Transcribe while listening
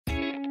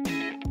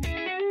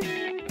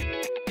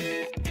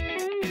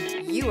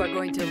You are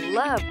going to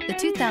love the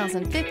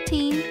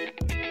 2015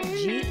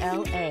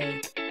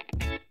 GLA.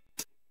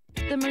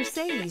 The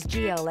Mercedes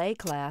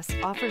GLA-Class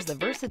offers the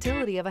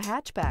versatility of a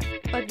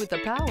hatchback, but with the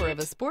power of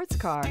a sports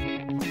car.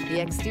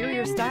 The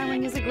exterior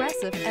styling is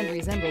aggressive and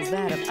resembles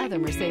that of other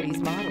Mercedes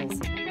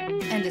models,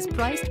 and is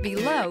priced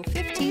below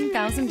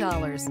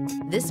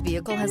 $15,000. This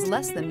vehicle has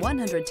less than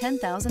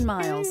 110,000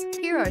 miles.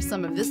 Here are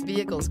some of this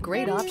vehicle's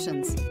great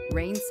options: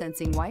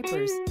 rain-sensing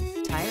wipers,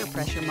 tire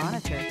pressure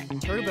monitor,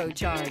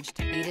 turbocharged,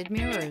 heated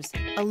mirrors,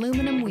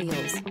 aluminum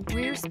wheels,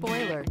 rear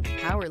spoiler,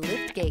 power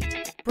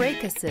liftgate,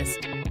 brake assist,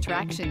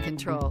 traction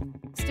control,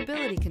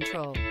 stability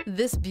control.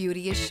 This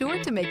beauty is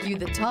sure to make you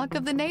the talk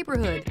of the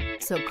neighborhood.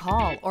 So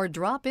call or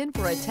drop in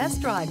for a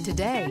test drive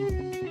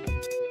today.